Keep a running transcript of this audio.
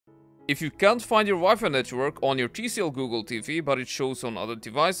If you can't find your Wi-Fi network on your TCL Google TV but it shows on other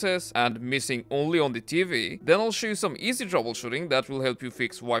devices and missing only on the TV, then I'll show you some easy troubleshooting that will help you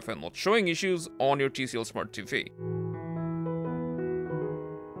fix Wi-Fi not showing issues on your TCL Smart TV.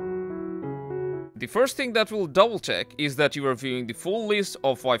 The first thing that we'll double check is that you are viewing the full list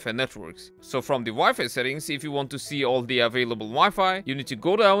of Wi-Fi networks. So from the Wi-Fi settings, if you want to see all the available Wi-Fi, you need to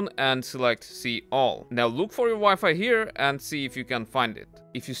go down and select See All. Now look for your Wi-Fi here and see if you can find it.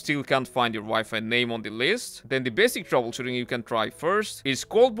 If you still can't find your Wi-Fi name on the list, then the basic troubleshooting you can try first is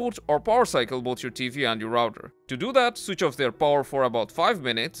cold boot or power cycle both your TV and your router. To do that, switch off their power for about 5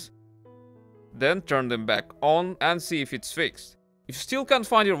 minutes, then turn them back on and see if it's fixed. If you still can't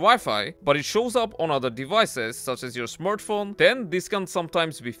find your Wi-Fi, but it shows up on other devices such as your smartphone, then this can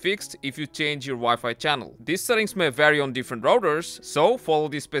sometimes be fixed if you change your Wi-Fi channel. These settings may vary on different routers, so follow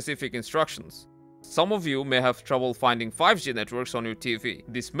the specific instructions. Some of you may have trouble finding 5G networks on your TV.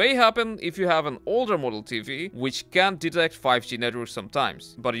 This may happen if you have an older model TV, which can't detect 5G networks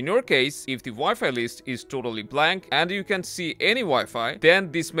sometimes. But in your case, if the Wi-Fi list is totally blank and you can't see any Wi-Fi,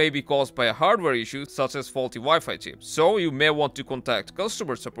 then this may be caused by a hardware issue such as faulty Wi-Fi chips. So you may want to contact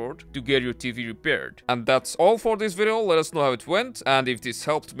customer support to get your TV repaired. And that's all for this video. Let us know how it went, and if this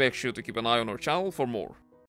helped, make sure to keep an eye on our channel for more.